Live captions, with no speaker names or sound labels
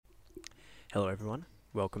Hello everyone,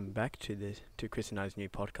 welcome back to Chris and I's new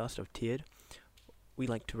podcast of Tiered. We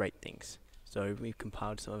like to rate things, so we've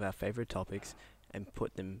compiled some of our favourite topics and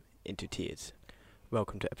put them into tiers.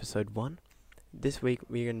 Welcome to episode 1. This week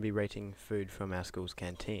we're going to be rating food from our school's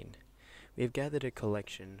canteen. We have gathered a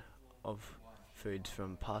collection of foods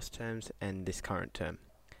from past terms and this current term.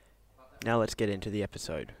 Now let's get into the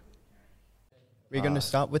episode. We're going to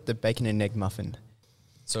start with the bacon and egg muffin.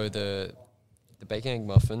 So the bacon egg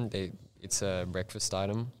muffin, it's a breakfast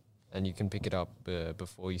item, and you can pick it up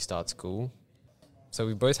before you start school. So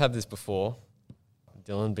we both had this before,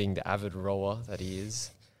 Dylan being the avid rower that he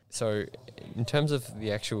is. So in terms of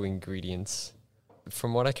the actual ingredients,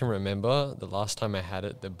 from what I can remember, the last time I had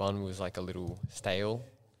it, the bun was like a little stale,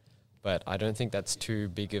 but I don't think that's too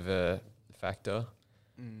big of a factor.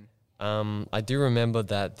 I do remember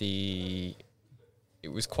that it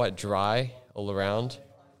was quite dry all around,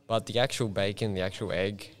 but the actual bacon, the actual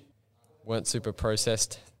egg, weren't super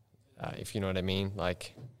processed, if you know what I mean.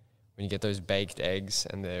 Like when you get those baked eggs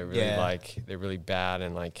and they're really they're really bad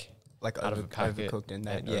and like out of a packet, overcooked in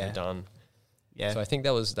that, overdone. Yeah. So I think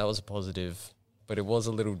that was a positive, but it was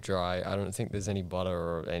a little dry. I don't think there's any butter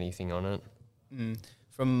or anything on it.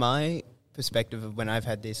 From my perspective of when I've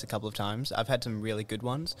had this a couple of times, I've had some really good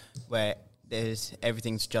ones where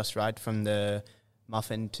everything's just right from the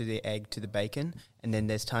muffin to the egg to the bacon, and then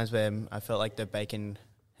there's times where I felt like the bacon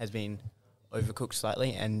has been overcooked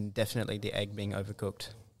slightly and definitely the egg being overcooked.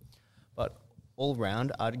 But all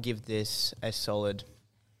round, I'd give this a solid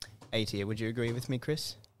A tier. Would you agree with me,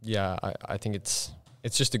 Chris? Yeah, I think it's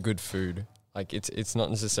just a good food. Like it's not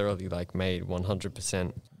necessarily like made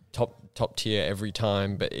 100% top tier every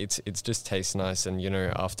time, but it's just tastes nice. And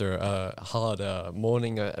after a hard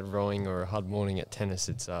morning at rowing or a hard morning at tennis,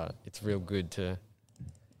 it's real good to.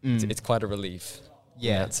 It's quite a relief. In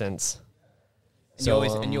that sense.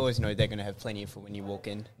 And you always know they're going to have plenty for when you walk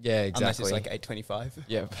in. Yeah, exactly. Unless it's like $8.25.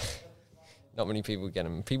 Yeah. Not many people get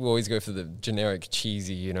them. People always go for the generic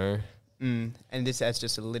cheesy, And this adds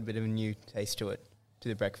just a little bit of a new taste to it, to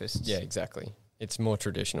the breakfast. Yeah, exactly. It's more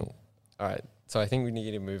traditional. All right. So I think we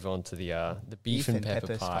need to move on to the beef and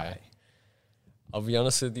pepper pie. I'll be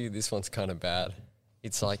honest with you, this one's kind of bad.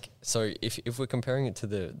 It's like, so if we're comparing it to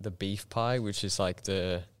the beef pie, which is like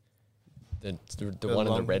the one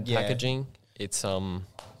in the red packaging, it's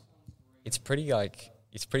pretty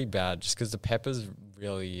bad just because the pepper's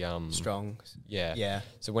really strong. Yeah.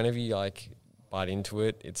 So whenever you like bite into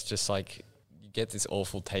it, it's just like you get this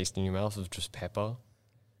awful taste in your mouth of just pepper.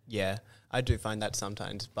 Yeah, I do find that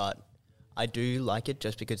sometimes, but I do like it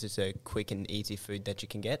just because it's a quick and easy food that you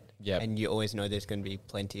can get. Yeah. And you always know there's going to be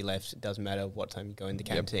plenty left. It doesn't matter what time you go in the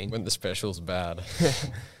canteen. When the special's bad.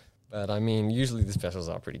 But I mean, usually the specials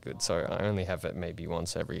are pretty good, so I only have it maybe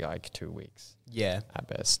once every like 2 weeks. Yeah. At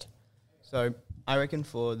best. So I reckon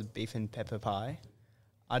for the beef and pepper pie,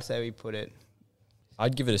 I'd say we put it.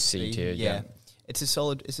 I'd give it a C tier. Yeah. It's a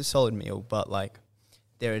solid meal, but like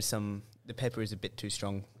the pepper is a bit too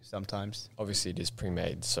strong sometimes. Obviously it is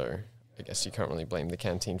pre-made, so I guess you can't really blame the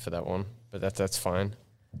canteen for that one, but that's fine.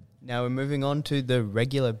 Now we're moving on to the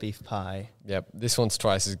regular beef pie. Yep, this one's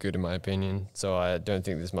twice as good in my opinion, so I don't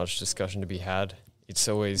think there's much discussion to be had. It's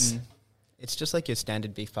always... It's just like your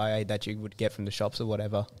standard beef pie that you would get from the shops or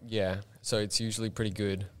whatever. Yeah, so it's usually pretty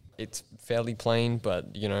good. It's fairly plain, but,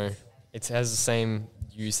 it has the same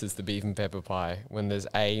use as the beef and pepper pie. When there's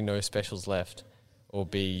A, no specials left, or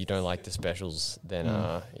B, you don't like the specials, then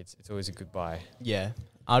it's always a good buy. Yeah,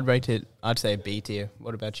 I'd say a B tier.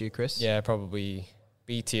 What about you, Chris? Yeah, probably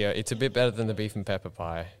B tier. It's a bit better than the beef and pepper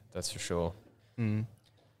pie, that's for sure.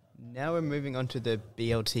 Now we're moving on to the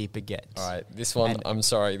BLT baguette. All right, this one, I'm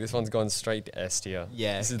sorry, this one's gone straight to S tier.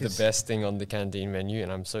 Yeah. This is the best thing on the canteen menu,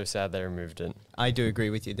 and I'm so sad they removed it. I do agree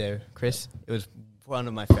with you there, Chris. It was one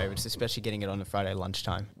of my favourites, especially getting it on a Friday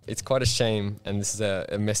lunchtime. It's quite a shame, and this is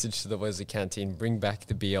a message to the Wesley canteen, bring back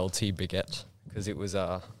the BLT baguette, because it was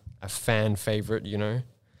a fan favourite,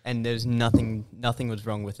 And there's nothing was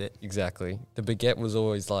wrong with it. Exactly. The baguette was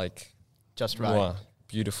always like... just right. Mwah,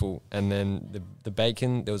 beautiful. And then the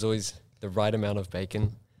bacon, there was always the right amount of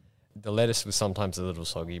bacon. The lettuce was sometimes a little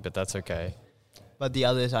soggy, but that's okay. But the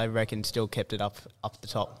others, I reckon, still kept it up the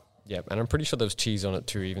top. Yeah, and I'm pretty sure there was cheese on it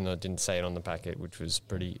too, even though it didn't say it on the packet, which was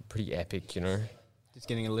pretty epic, Just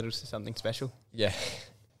getting a little something special. Yeah.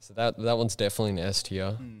 So that one's definitely an S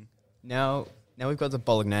tier. Now we've got the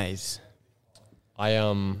bolognese. I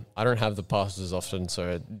don't have the pastas often,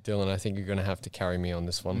 so Dylan, I think you're going to have to carry me on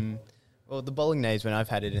this one. Well, the bolognese, when I've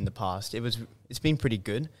had it in the past, it's been pretty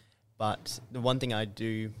good. But the one thing I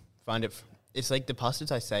do find it's like the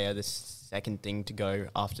pastas I say are the second thing to go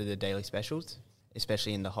after the daily specials,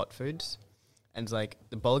 especially in the hot foods. And it's like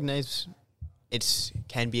the bolognese, it's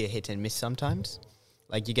can be a hit and miss sometimes.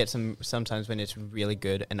 Like you get sometimes when it's really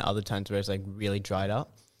good and other times where it's like really dried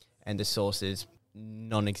up and the sauce is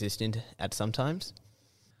non-existent at sometimes.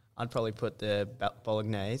 I'd probably put the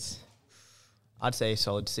bolognese, I'd say a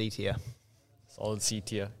solid C tier. Solid C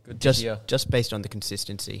tier. Good to hear. Just based on the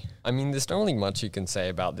consistency. I mean, there's not really much you can say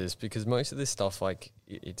about this because most of this stuff, like,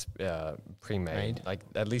 it's pre-made. Like,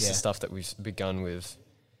 at least the stuff that we've begun with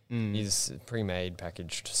is pre-made,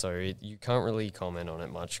 packaged. So you can't really comment on it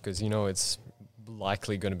much because, you know, it's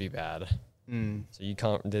likely going to be bad. So you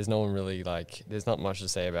can't, there's no one really, like, there's not much to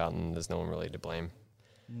say about and there's no one really to blame.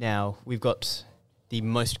 Now, we've got the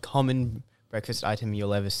most common breakfast item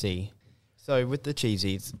you'll ever see. So with the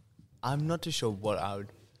cheesies, I'm not too sure what I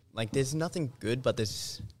would... Like, there's nothing good, but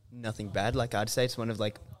there's nothing bad. Like, I'd say it's one of,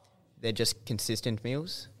 like, they're just consistent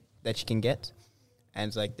meals that you can get. And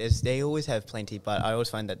it's like, they always have plenty, but I always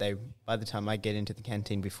find that by the time I get into the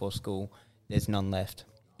canteen before school, there's none left.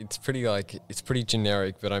 It's pretty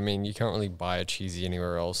generic, but I mean, you can't really buy a cheesy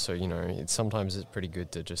anywhere else. So, you know, sometimes it's pretty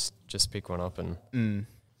good to just pick one up and,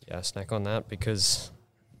 snack on that because...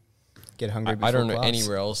 Get hungry before I don't know class.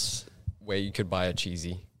 anywhere else where you could buy a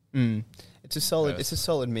cheesy. It's a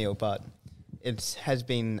solid meal, but it has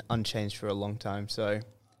been unchanged for a long time. So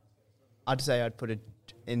I'd say I'd put it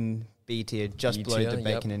in B tier, just below the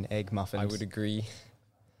bacon and egg muffins. I would agree.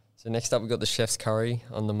 So next up, we've got the chef's curry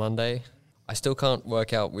on the Monday. I still can't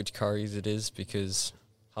work out which curries it is because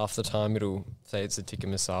half the time it'll say it's a tikka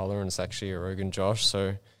masala and it's actually a Rogan Josh.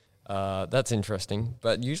 So that's interesting.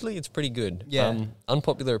 But usually it's pretty good. Yeah.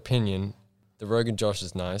 Unpopular opinion, the Rogan Josh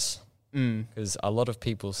is nice. Because a lot of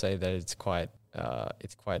people say that it's quite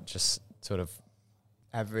just sort of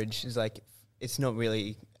average. Is like it's not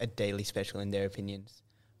really a daily special in their opinions,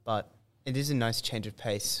 but it is a nice change of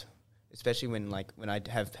pace, especially when I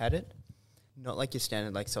have had it. Not like your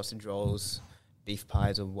standard like sausage rolls, beef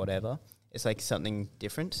pies or whatever. It's like something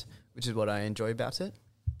different, which is what I enjoy about it.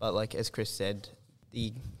 But like as Chris said,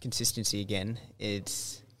 the consistency again,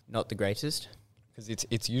 it's not the greatest. Because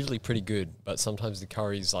it's usually pretty good, but sometimes the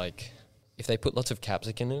curry's like, if they put lots of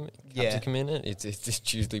capsicum in it,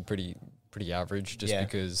 it's usually pretty average just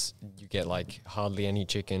because you get like hardly any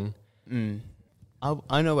chicken.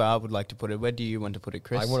 I know where I would like to put it. Where do you want to put it,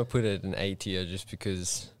 Chris? I want to put it in A tier just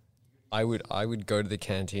because I would go to the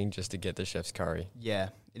canteen just to get the chef's curry. Yeah,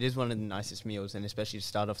 it is one of the nicest meals, and especially to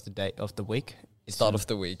start off the week. Start off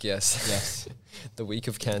the week, yes. Yes. The week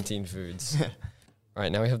of canteen foods. All right,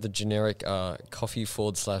 now we have the generic coffee /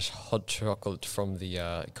 hot chocolate from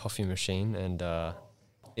the coffee machine, and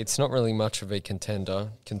it's not really much of a contender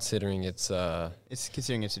considering it's a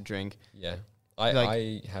drink. Yeah,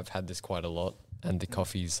 I have had this quite a lot, and the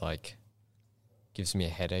coffee's like gives me a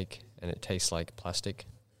headache, and it tastes like plastic.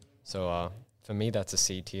 So for me, that's a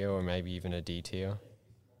C tier or maybe even a D tier.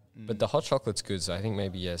 But the hot chocolate's good, so I think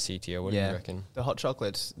maybe a C tier. What do you reckon? The hot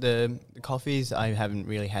chocolates, the coffees, I haven't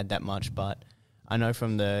really had that much, but I know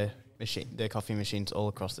from the coffee machines all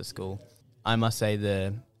across the school, I must say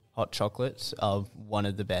the hot chocolates are one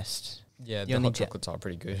of the best. Yeah, the hot chocolates are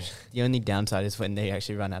pretty good. The only downside is when they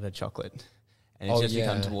actually run out of chocolate and it just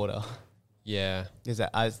becomes water. Yeah. Because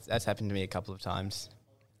that's happened to me a couple of times.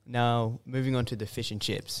 Now, moving on to the fish and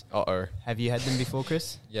chips. Uh-oh. Have you had them before,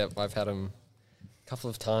 Chris? Yep, I've had them a couple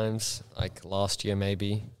of times, like last year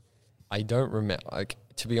maybe. I don't remember, like,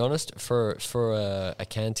 to be honest, for a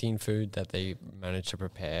canteen food that they manage to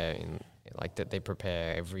prepare that they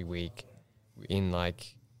prepare every week in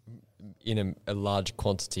a large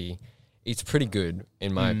quantity, it's pretty good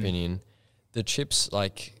in my opinion. The chips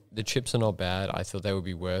are not bad. I thought they would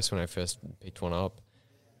be worse when I first picked one up,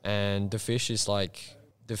 and the fish is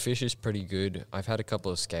pretty good. I've had a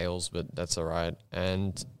couple of scales, but that's all right.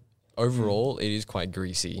 And overall, it is quite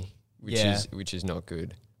greasy, which is not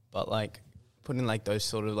good. But like putting like those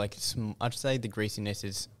sort of like, I'd say the greasiness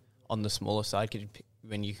is on the smaller side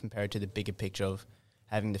when you compare it to the bigger picture of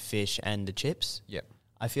having the fish and the chips. Yep.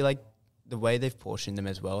 I feel like the way they've portioned them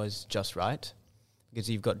as well is just right because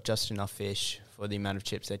you've got just enough fish for the amount of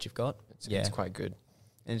chips that you've got. It's quite good.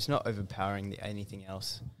 And it's not overpowering anything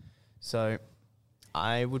else. So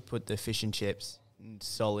I would put the fish and chips in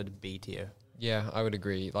solid B tier. Yeah, I would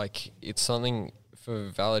agree. Like, it's something, for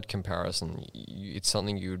valid comparison, it's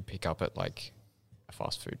something you would pick up at, like, a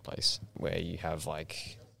fast food place where you have,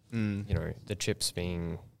 like, you know, the chips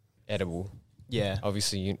being edible. Yeah.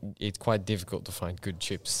 Obviously, it's quite difficult to find good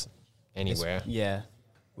chips anywhere. Yeah.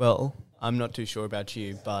 Well, I'm not too sure about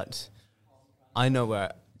you, but I know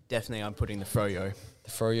where definitely I'm putting the froyo.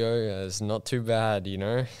 The froyo is not too bad, you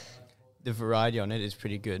know? The variety on it is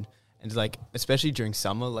pretty good. And like, especially during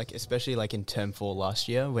summer, like especially like in term 4 last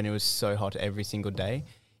year when it was so hot every single day,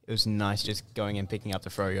 it was nice just going and picking up the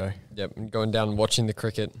froyo, Yep, and going down and watching the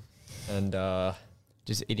cricket. And,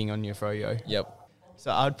 just eating on your froyo. yep,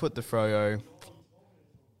 So I'd put the froyo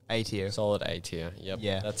A tier. solid A tier. Yep,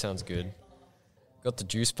 Yeah. that sounds good. Got the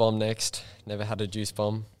juice bomb next. Never had a juice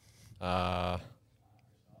bomb. Go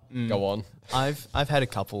on. I've had a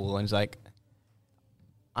couple, and it's like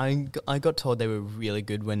I got told they were really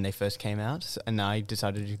good when they first came out, and I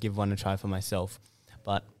decided to give one a try for myself,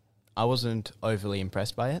 but I wasn't overly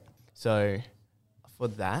impressed by it. So for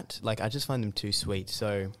that, like I just find them too sweet.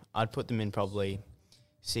 So I'd put them in probably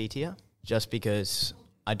C tier, just because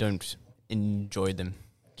I don't enjoy them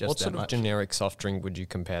just What that sort of much. generic soft drink would you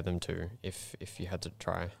compare them to if you had to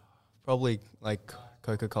try? Probably like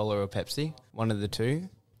Coca-Cola or Pepsi, one of the two.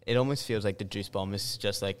 It almost feels like the juice bomb is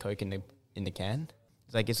just like Coke in the can.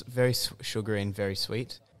 It's like it's very sugary and very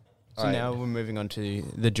sweet. So Alright. now we're moving on to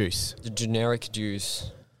the juice. The generic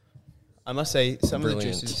juice. I must say some Brilliant.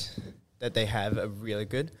 of the juices that they have are really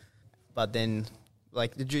good, but then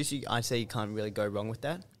like the juice, I say you can't really go wrong with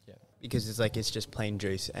that. Yeah. Because it's like it's just plain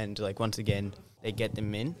juice, and like once again they get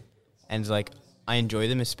them in, and like I enjoy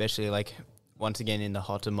them, especially like once again in the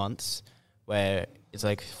hotter months where it's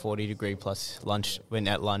like 40-degree plus when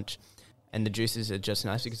at lunch, and the juices are just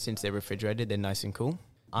nice because since they're refrigerated, they're nice and cool.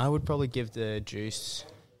 I would probably give the juice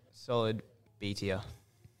solid B tier.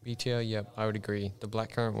 B tier, yep, I would agree. The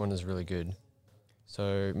blackcurrant one is really good.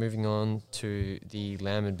 So moving on to the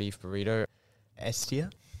lamb and beef burrito, S tier.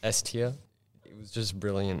 S tier. It was just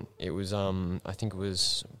brilliant. It was I think it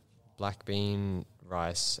was black bean,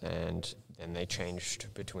 rice, and then they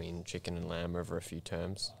changed between chicken and lamb over a few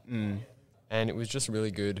terms. And it was just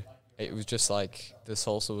really good. It was just like the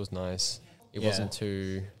salsa was nice. It Yeah. wasn't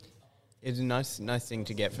too. It's a nice thing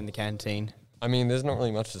to get from the canteen. I mean, there's not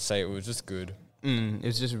really much to say. It was just good. It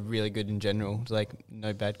was just really good in general. It's like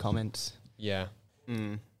no bad comments. Yeah.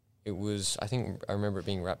 It was. I think I remember it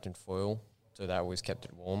being wrapped in foil, so that always kept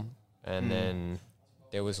it warm. And then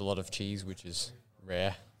there was a lot of cheese, which is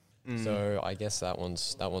rare. So I guess that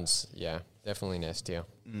one's yeah, definitely an S tier.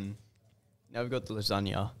 Now we've got the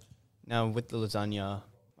lasagna. Now with the lasagna,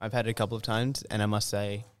 I've had it a couple of times, and I must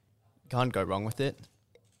say, can't go wrong with it.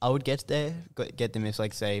 I would get them if,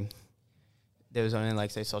 like, say, there was only, like,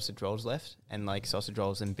 say, sausage rolls left, and, like, sausage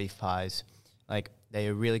rolls and beef pies. Like, they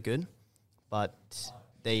are really good, but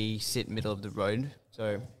they sit middle of the road,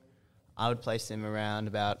 so I would place them around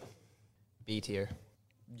about B tier.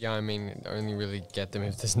 Yeah, I mean, only really get them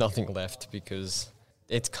if there's nothing left, because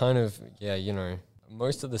it's kind of, yeah, you know,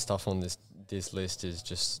 most of the stuff on this list is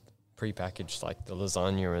just prepackaged, like the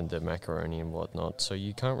lasagna and the macaroni and whatnot, so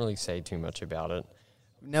you can't really say too much about it.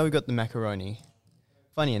 Now we've got the macaroni.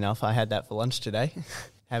 Funny enough, I had that for lunch today.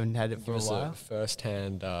 Haven't had it for Give a us while. a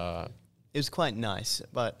first-hand, It was quite nice,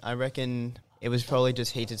 but I reckon it was probably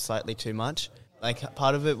just heated slightly too much. Like,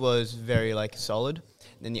 part of it was very, like, solid,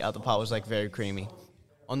 then the other part was, like, very creamy.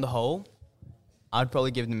 On the whole, I'd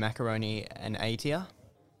probably give the macaroni an A tier.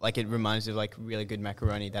 Like, it reminds me of, like, really good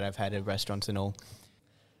macaroni that I've had at restaurants and all.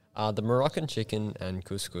 the Moroccan chicken and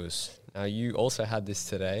couscous. Now, you also had this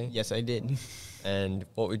today, Yes, I did. and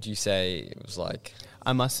what would you say it was like?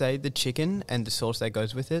 I must say the chicken and the sauce that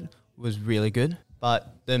goes with it was really good.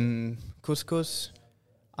 But the couscous,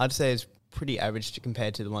 I'd say is pretty average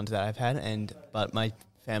compared to the ones that I've had. But my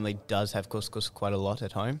family does have couscous quite a lot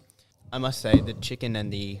at home. I must say the chicken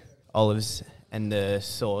and the olives and the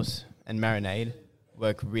sauce and marinade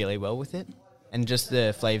work really well with it. And just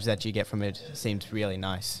the flavours that you get from it seems really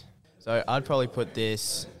nice. So I'd probably put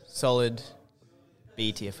this solid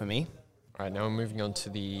B tier for me. All right, now we're moving on to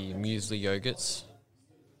the muesli yogurts.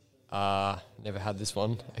 Never had this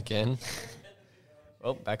one again.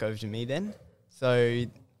 Well, back over to me then. So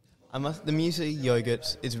the muesli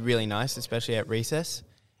yogurt is really nice, especially at recess.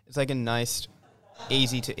 It's like a nice,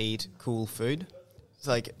 easy to eat, cool food. It's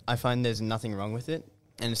like, I find there's nothing wrong with it.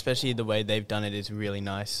 And especially the way they've done it is really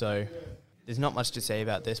nice. So there's not much to say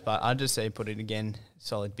about this, but I'd just say put it again,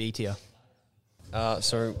 solid B tier.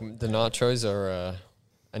 So the nachos are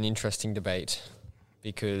an interesting debate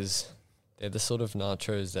because they're the sort of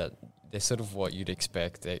nachos that they're sort of what you'd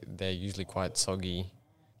expect. They're usually quite soggy.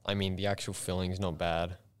 I mean, the actual filling's not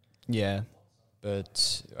bad, Yeah.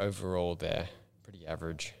 but overall they're pretty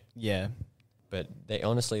average. Yeah. But they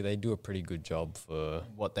do a pretty good job for...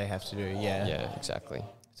 What they have to do, yeah. Yeah, exactly.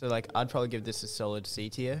 So, like, I'd probably give this a solid C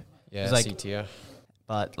tier. Yeah, It's like- C tier.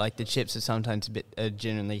 But, like, the chips are sometimes a bit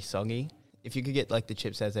genuinely soggy. If you could get, like, the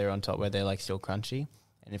chips as they're on top where they're, like, still crunchy,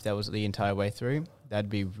 and if that was the entire way through, that'd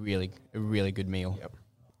be a really good meal. Yep.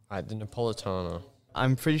 All right, the Napolitana.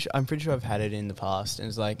 I'm pretty sure I've had it in the past, and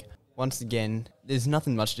it's like, once again, there's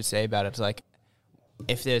nothing much to say about it. It's like,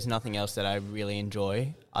 if there's nothing else that I really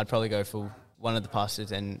enjoy, I'd probably go for one of the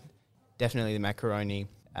pastas, and definitely the macaroni,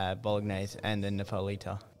 bolognese, and the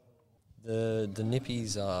Napolita. The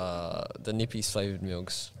Nippies flavored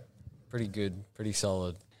milks, pretty good, pretty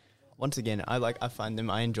solid. Once again, I find them,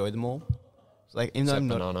 I enjoy them all. It's like, even though Except I'm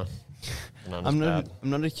not, banana. Banana's I'm bad.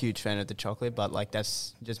 not a huge fan of the chocolate, but like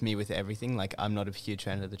that's just me with everything. Like I'm not a huge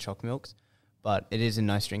fan of the choc milks, but it is a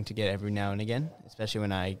nice drink to get every now and again, especially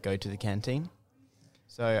when I go to the canteen.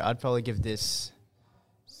 So I'd probably give this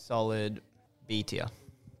solid B tier.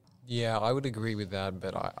 Yeah, I would agree with that,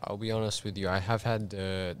 but I'll be honest with you. I have had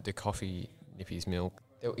the coffee Nippies milk.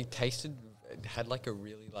 It had like a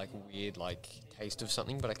really like weird like taste of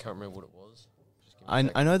something, but I can't remember what it was. Just give me a I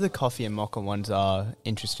second. know the coffee and mocha ones are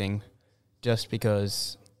interesting, just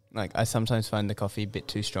because like I sometimes find the coffee a bit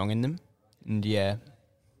too strong in them, and yeah,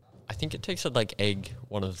 I think it tasted like egg,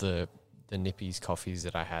 one of the Nippies coffees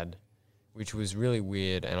that I had, which was really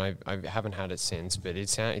weird, and I haven't had it since, but it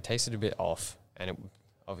tasted a bit off, and it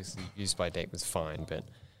obviously used by date was fine, but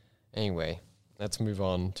anyway, let's move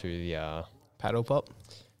on to the paddle pop.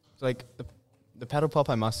 It's like the paddle pop,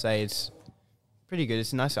 I must say, is pretty good.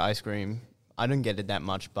 It's a nice ice cream. I don't get it that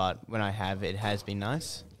much, but when I have it, it has been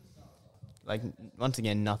nice. Like once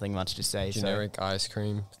again, nothing much to say. generic ice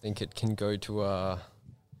cream. I think it can go to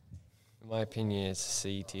in my opinion, it's a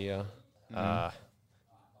C tier.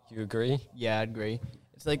 You agree? So yeah, I'd agree.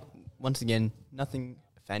 It's like once again, nothing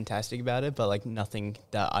fantastic about it, but like nothing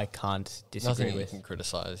that I can't disagree Nothing you with. can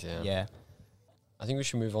criticize, yeah. Yeah. I think we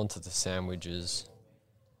should move on to the sandwiches.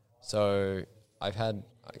 So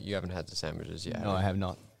you haven't had the sandwiches yet. No, I have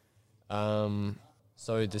not.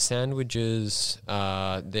 So the sandwiches,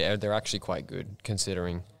 they're actually quite good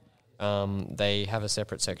considering. They have a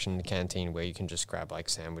separate section in the canteen where you can just grab like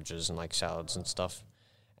sandwiches and like salads and stuff.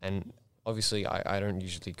 And obviously I don't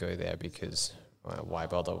usually go there because why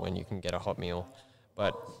bother when you can get a hot meal?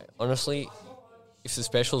 But honestly, if the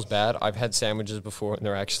special's bad, I've had sandwiches before and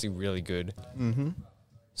they're actually really good. Mm-hmm.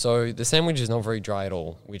 So the sandwich is not very dry at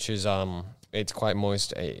all, which is it's quite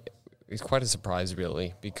moist. It's quite a surprise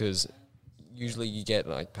really, because usually you get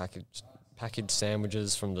like packaged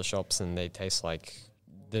sandwiches from the shops and they taste like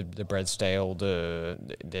the bread's stale,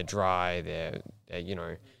 they're dry, they're you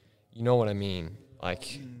know what I mean.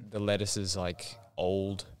 Like the lettuce is like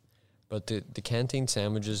old, but the canteen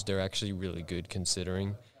sandwiches, they're actually really good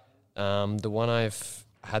considering. The one I've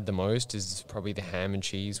had the most is probably the ham and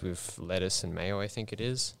cheese with lettuce and mayo, I think it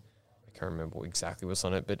is. I can't remember exactly what's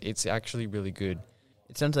on it, but it's actually really good.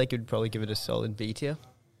 It sounds like you'd probably give it a solid B tier.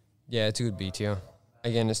 Yeah, it's a good B tier.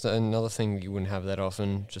 Again, it's another thing you wouldn't have that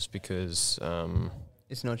often just because,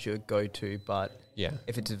 It's not your go-to, but yeah,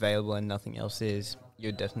 if it's available and nothing else is,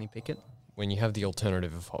 you'd definitely pick it. when you have the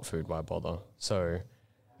alternative of hot food, why bother? So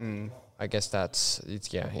I guess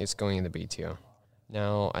it's going in the B tier.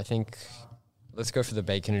 Now, I think let's go for the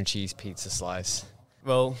bacon and cheese pizza slice.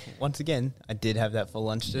 Well, once again, I did have that for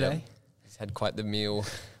lunch today. He's had quite the meal.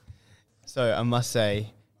 So I must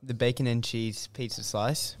say, the bacon and cheese pizza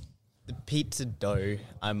slice, the pizza dough,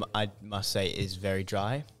 I must say, is very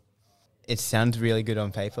dry. It sounds really good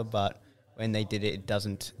on paper, but when they did it, it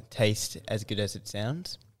doesn't taste as good as it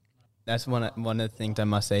sounds. That's one of the things I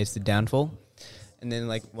must say is the downfall. And then,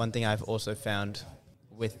 like, one thing I've also found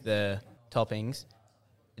with the toppings,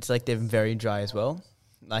 it's like they're very dry as well.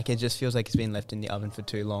 Like, it just feels like it's been left in the oven for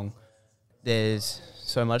too long. There's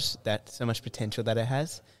so much potential that it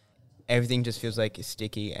has. Everything just feels like it's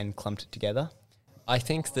sticky and clumped together. I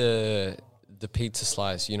think the pizza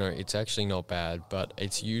slice, it's actually not bad, but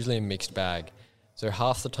it's usually a mixed bag. So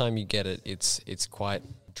half the time you get it, it's quite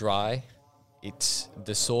dry.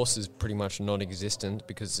 The sauce is pretty much non-existent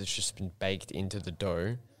because it's just been baked into the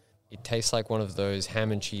dough. It tastes like one of those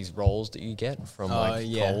ham and cheese rolls that you get from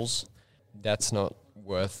Coles. That's not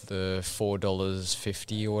worth the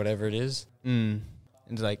 $4.50 or whatever it is. And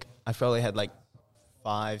like, I've probably had like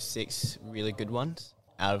 5-6 really good ones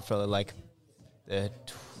out of probably like the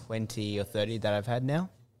 20 or 30 that I've had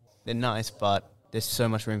now. They're nice, but there's so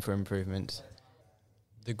much room for improvement.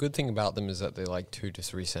 The good thing about them is that they're like 2 to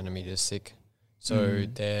 3 centimeters thick. So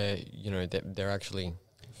they're actually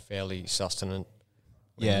fairly sustenance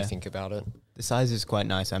when you think about it. The size is quite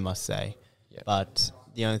nice, I must say. Yeah. But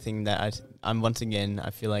the only thing that I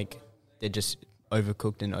feel like they're just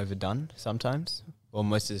overcooked and overdone sometimes. Well,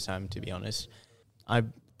 most of the time, to be honest. I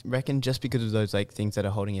reckon just because of those like things that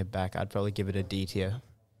are holding it back, I'd probably give it a D tier.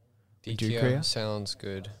 D Would you tier agree? sounds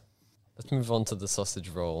good. Let's move on to the sausage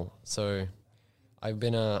roll. So I've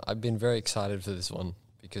been very excited for this one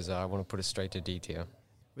because I want to put it straight to D tier.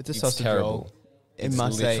 With the It's sausage terrible. roll, it It's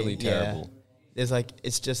must literally say, yeah, terrible. there's like,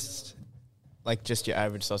 it's just like just your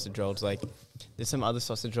average sausage rolls. Like, there's some other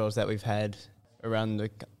sausage rolls that we've had around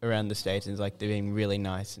the States, and it's like they're being really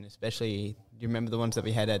nice. And especially, do you remember the ones that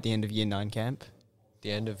we had at the end of year 9 camp?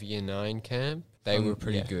 The end of year 9 camp, they were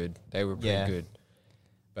pretty yeah. good. They were pretty Yeah. good.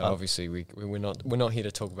 But obviously, we're not here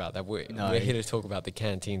to talk about that. We're here to talk about the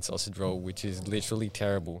canteen sausage roll, which is literally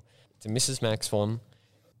terrible. It's a Mrs. Max one.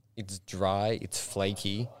 It's dry. It's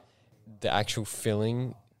flaky. The actual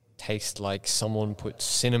filling tastes like someone put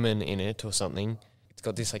cinnamon in it or something. It's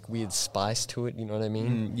got this like weird spice to it. You know what I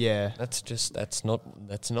mean? Yeah, That's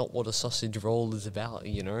not what a sausage roll is about.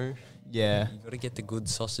 You know? yeah. You got to get the good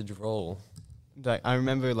sausage roll. Like, I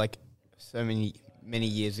remember, like, so many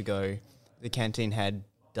years ago, the canteen had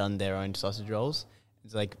done their own sausage rolls.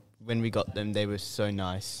 It's like, when we got them, they were so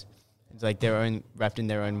nice. It's like their own, wrapped in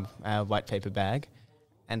their own white paper bag.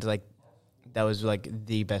 And, like, that was, like,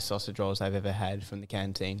 the best sausage rolls I've ever had from the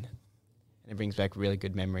canteen. And it brings back really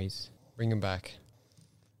good memories. Bring them back.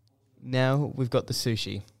 Now, we've got the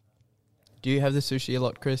sushi. Do you have the sushi a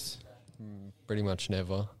lot, Chris? Pretty much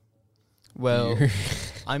never. Well,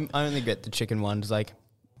 I only get the chicken ones. Like,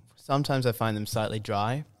 sometimes I find them slightly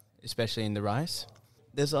dry, especially in the rice.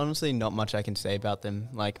 There's honestly not much I can say about them.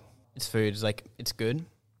 Like, it's food. It's like, it's good.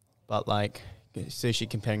 But, like, sushi,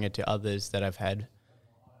 comparing it to others that I've had,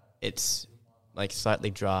 it's, like, slightly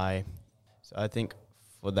dry. So I think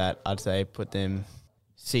for that, I'd say put them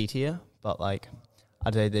C tier. But, like,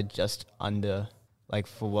 I'd say they're just under, like,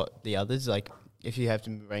 for what the others, like, if you have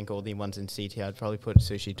to rank all the ones in C tier, I'd probably put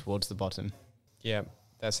sushi towards the bottom. Yeah,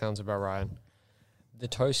 that sounds about right. The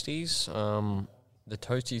toasties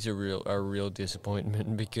are a real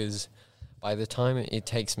disappointment because by the time it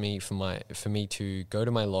takes me for me to go to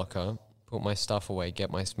my locker, put my stuff away, get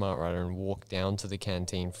my Smart Rider, and walk down to the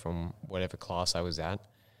canteen from whatever class I was at,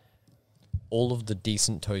 all of the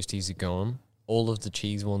decent toasties are gone. All of the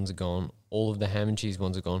cheese ones are gone. All of the ham and cheese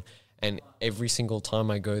ones are gone. And every single time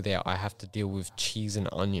I go there, I have to deal with cheese and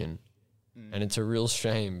onion. And it's a real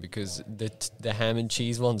shame because the ham and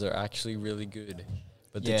cheese ones are actually really good.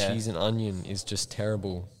 But the cheese and onion is just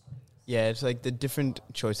terrible. Yeah, it's like the different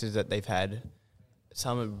choices that they've had.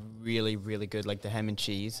 Some are really, really good, like the ham and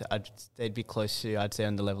cheese. They'd be close to, I'd say,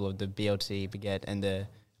 on the level of the BLT baguette and the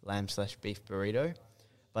lamb/beef burrito.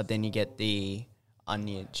 But then you get the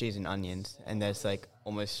cheese and onions, and there's like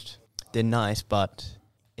almost, they're nice, but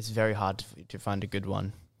it's very hard to find a good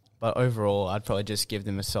one. But overall, I'd probably just give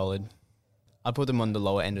them a solid. I'd put them on the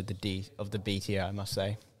lower end of the B tier, I must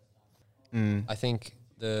say. I think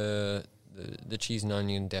the cheese and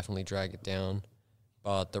onion definitely drag it down,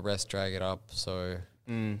 but the rest drag it up. So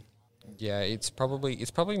yeah, it's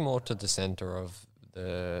probably more to the center of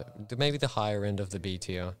maybe the higher end of the B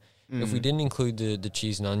tier. If we didn't include the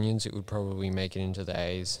cheese and onions, it would probably make it into the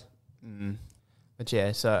A's. But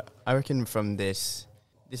yeah, so I reckon from this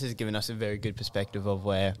has given us a very good perspective of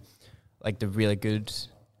where, like, the really good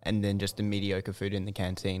and then just the mediocre food in the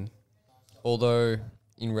canteen. Although,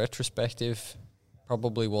 in retrospective,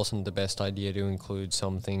 probably wasn't the best idea to include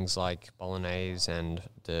some things like bolognese and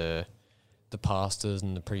the pastas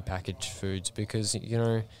and the prepackaged foods because, you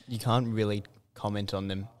know, You can't really comment on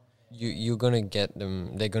them. you're going to get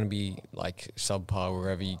them. They're going to be, like, subpar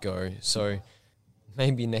wherever you go. So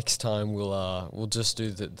maybe next time we'll just do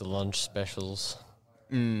the lunch specials.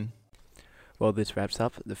 Well, this wraps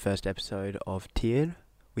up the first episode of Tiered.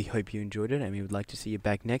 We hope you enjoyed it, and we would like to see you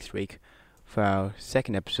back next week for our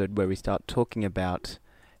second episode where we start talking about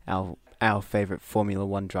our favourite Formula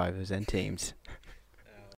One drivers and teams.